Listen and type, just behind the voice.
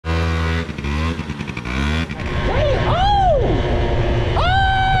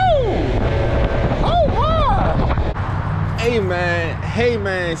Hey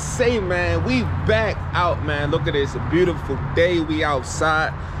man, say man, we back out, man. Look at this, a beautiful day. We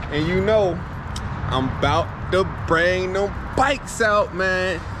outside, and you know I'm about to bring them bikes out,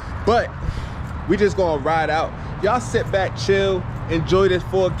 man. But we just gonna ride out. Y'all sit back, chill, enjoy this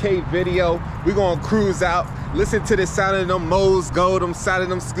 4K video. We gonna cruise out, listen to the sound of them moles go, them sound of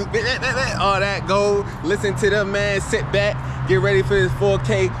them scoop, all that go. Listen to them, man. Sit back, get ready for this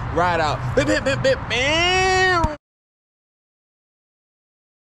 4K ride out. Bam.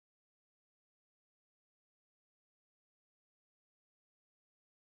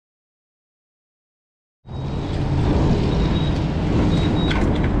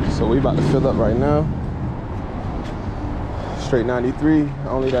 So we about to fill up right now. Straight 93,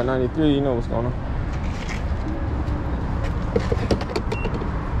 only that 93, you know what's going on.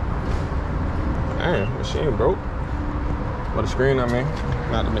 Damn, machine broke. Well, the screen, I mean,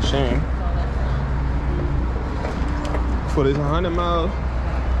 not the machine. For this 100 miles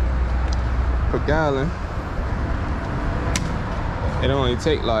per gallon, it only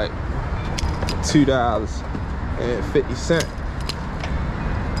take like $2.50.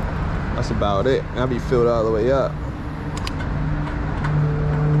 That's about it. I'll be filled all the way up.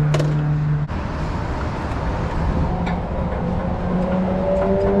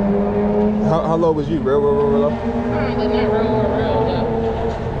 How low was you, bro? Real low? Not real low.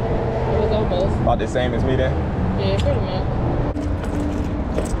 It was almost. About the same as me then? Yeah, pretty much.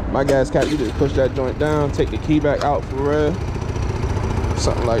 My gas cap, you just push that joint down, take the key back out for real.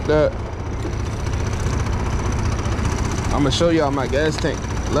 Something like that. I'm gonna show y'all my gas tank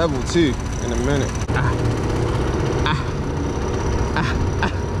level 2 in a minute.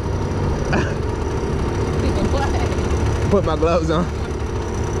 Put my gloves on.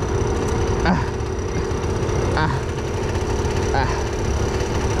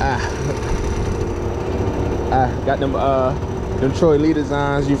 Got them Troy Lee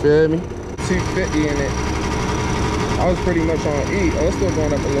designs, you feel me? 250 in it. I was pretty much on E. Oh, it's still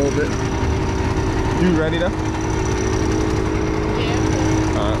going up a little bit. You ready though?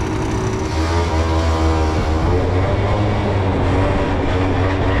 Yeah.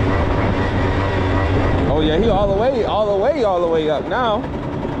 Oh yeah, he all the way up now.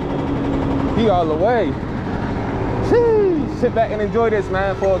 He all the way. Sheesh. Sit back and enjoy this,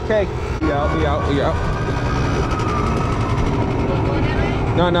 man. 4K. We out.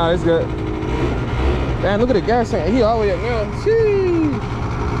 No, it's good. Man, look at the gas tank. He all the way up now.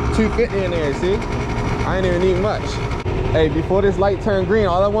 Sheesh. 250 in there, see? I ain't even need much. Hey, before this light turned green,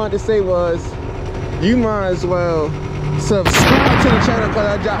 all I wanted to say was, you might as well subscribe to the channel because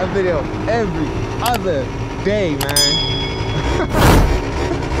I drop a video every other day, man.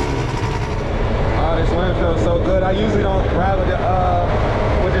 Oh, this wind feels so good. I usually don't ride with the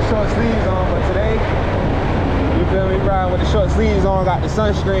short sleeves on, but today, you feel me, riding with the short sleeves on, got the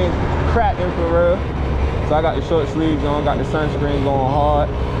sunscreen cracking for real. So I got the short sleeves on, got the sunscreen going hard.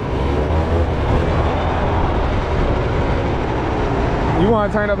 You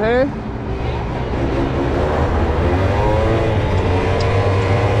want to turn up here?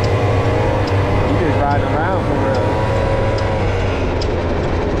 You just riding around for real.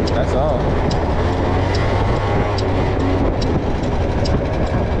 That's all.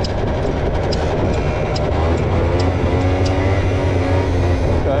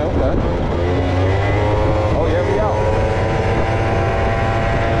 Okay. Oh yeah, we out.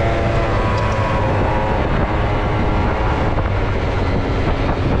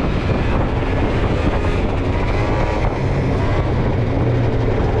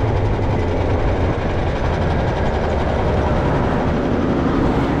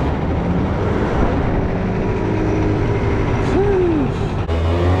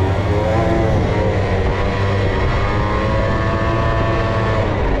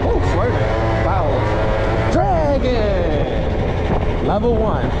 Level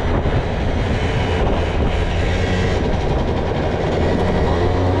 1.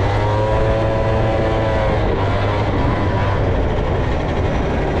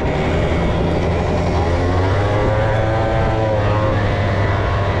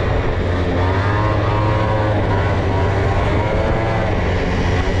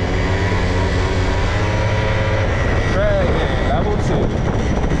 Level 2.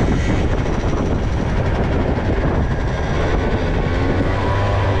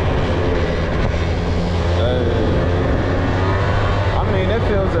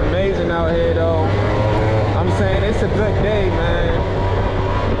 Feels amazing out here though. I'm saying it's a good day, man.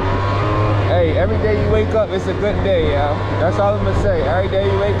 Hey, every day you wake up, it's a good day, yo. That's all I'm gonna say. Every day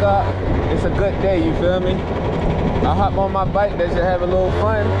you wake up, it's a good day, you feel me? I hop on my bike, let's just have a little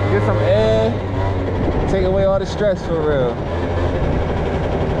fun, get some air, take away all the stress for real.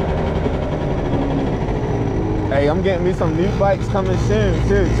 Hey, I'm getting me some new bikes coming soon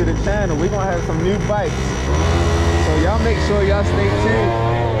too to the channel. We're gonna have some new bikes. So y'all make sure y'all stay tuned.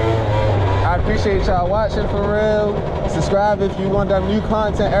 I appreciate y'all watching for real. Subscribe if you want that new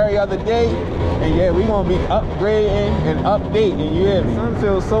content every other day. And yeah, we gonna be upgrading and updating. You hear me? Sun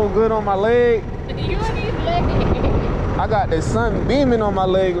feels so good on my leg. You on these legs. I got the sun beaming on my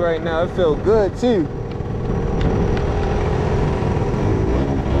leg right now. It feels good too.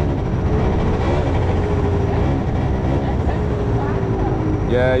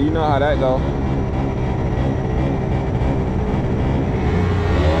 Yeah, you know how that go.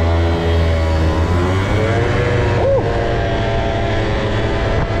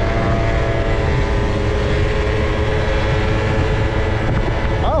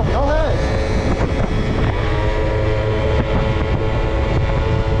 Oh, no hands.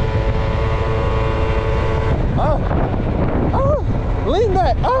 Oh, oh, lean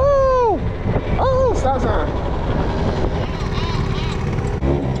back. Oh, oh, stop sign.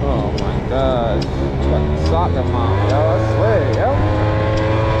 Oh my gosh, got the soccer mom, yo, I swear, yo.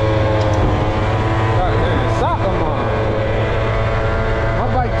 Goddamn soccer mom. My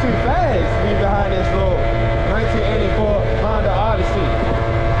bike too fast to be behind this little 1984 Honda Odyssey.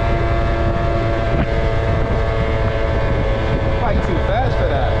 Bike too fast for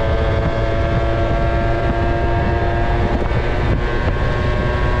that.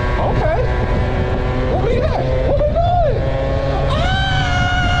 Okay. What we at? What we doing?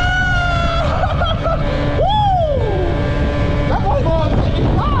 That boy going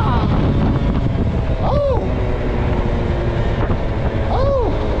 55. Oh. Oh.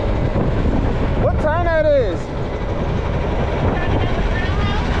 What time that is?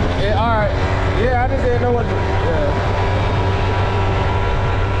 Yeah, all right. Yeah, I just didn't know what to, yeah.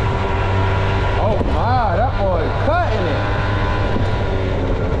 Oh my, that boy cutting it.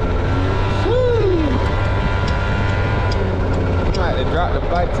 Sheesh. I had to drop the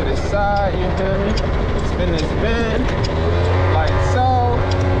bike to the side, you feel me? Spin this bend, like so.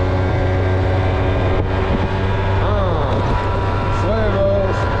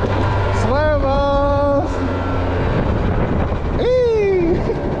 Swervos. Swervos. Eee.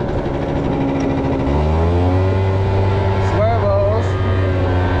 Swervos.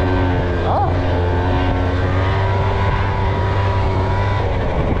 Oh.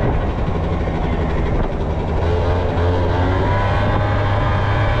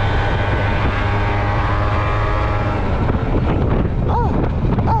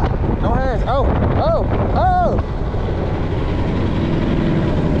 No hands. Oh, oh, oh.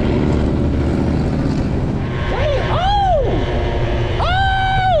 Dang. Oh. Oh.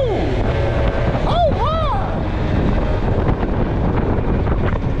 Oh, wow.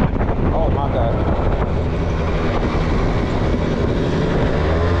 Oh, my God.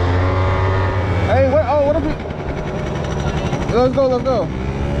 Hey, what? Oh, what if we... Let's go, let's go.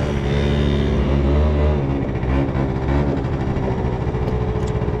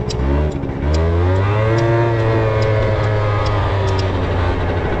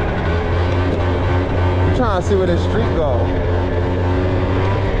 Trying to see where this street go.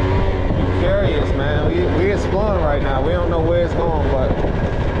 Be curious, man. We exploring right now. We don't know where it's going, but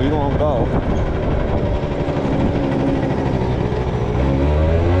we gonna go.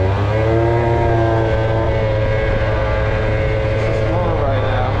 Just exploring right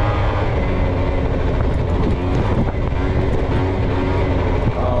now.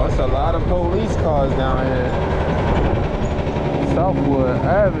 Oh, it's a lot of police cars down here. Southwood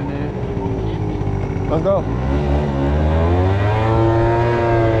Avenue. Let's go.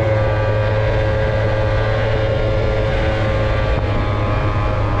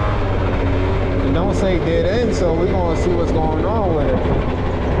 It don't say dead end, so we're gonna see what's going on with it.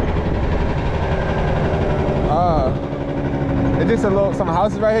 Is this a little some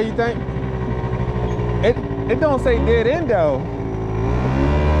houses right here, you think? It don't say dead end though.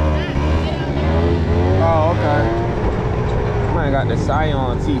 Oh, okay. Man, got the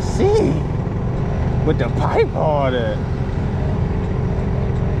Scion TC. With the pipe holder.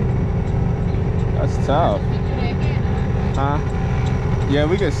 That's tough. Huh? Yeah,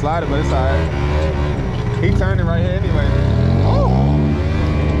 we can slide it, but it's alright. He turning right here anyway. Oh!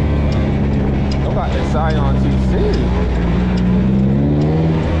 Look at the Scion TC.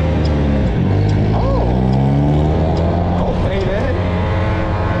 Oh! Okay then.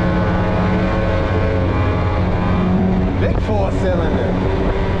 Big 4-cylinder.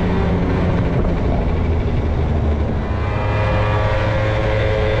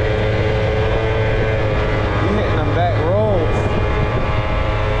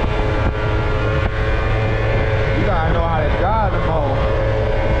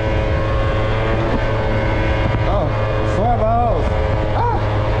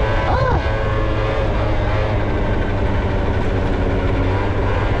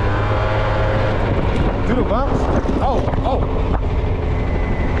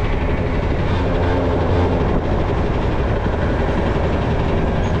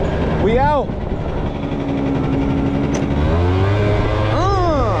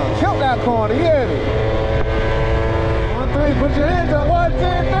 Put your hands up, 1, 2, 3.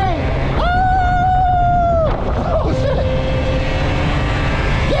 Oh shit.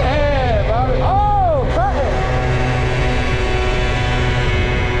 Yeah, Bobby. Oh, cut it.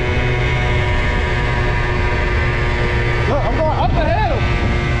 Look, I'm going up the hill.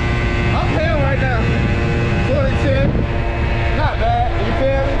 Uphill right now. 210. Not bad. You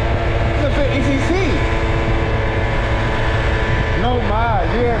feel me? It's a 50cc. No miles,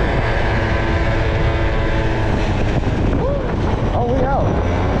 you hear me? Oh, we out.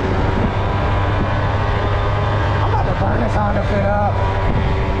 I'm about to burn this Honda Fit up.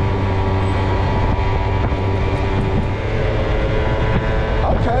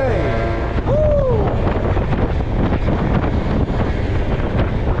 Okay. Woo!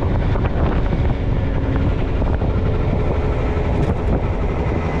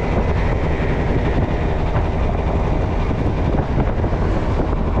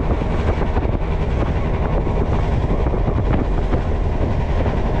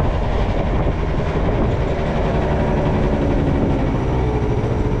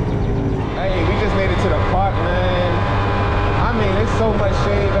 So much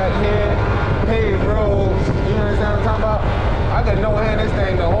shade back here, paved roads, you understand what I'm talking about? I could no-hand this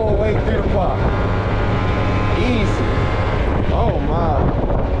thing the whole way through the park. Easy. Oh my.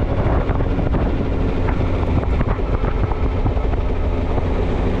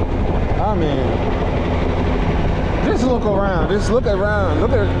 I mean, just look around,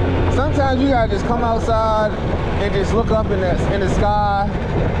 look at, sometimes you gotta just come outside and just look up in the sky,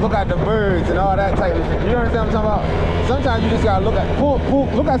 look at the birds and all that type of shit. You understand what I'm talking about? Sometimes you just gotta look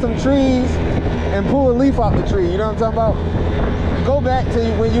at some trees and pull a leaf off the tree. You know what I'm talking about? Go back to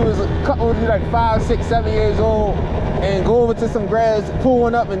when you was like 5, 6, 7 years old and go over to some grass, pull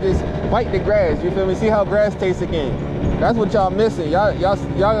one up and just bite the grass. You feel me? See how grass tastes again. That's what y'all missing. Y'all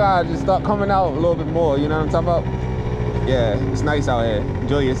gotta just start coming out a little bit more. You know what I'm talking about? Yeah, it's nice out here.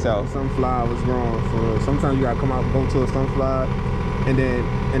 Enjoy yourself. Sunflower was growing for real. Sometimes you gotta come out, go to a sunflower, and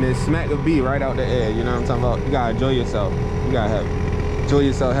then smack a bee right out the air. You know what I'm talking about? You gotta enjoy yourself. You gotta enjoy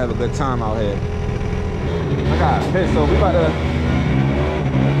yourself, have a good time out here. I got pissed, so we about to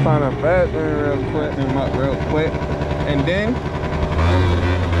find a bathroom real quick, and then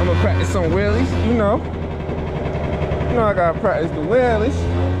I'm gonna practice some wheelies. You know I gotta practice the wheelies.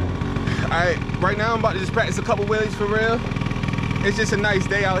 Alright, right now I'm about to just practice a couple wheelies for real. It's just a nice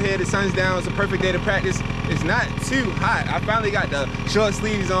day out here. The sun's down. It's a perfect day to practice. It's not too hot. I finally got the short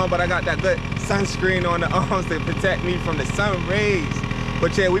sleeves on, but I got that good sunscreen on the arms to protect me from the sun rays.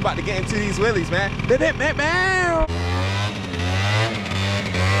 But yeah, we about to get into these wheelies, man.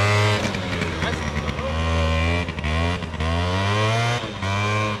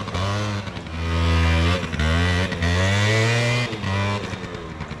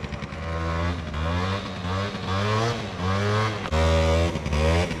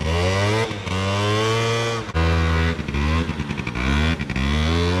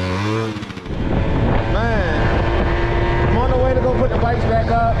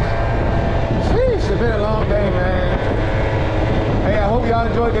 Back up. Sheesh, it's been a long day, man. Hey, I hope y'all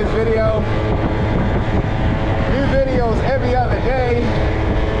enjoyed this video. New videos every other day.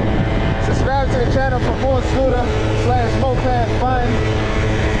 Subscribe to the channel for more scooter/moped fun.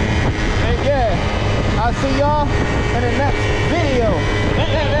 And yeah, I'll see y'all in the next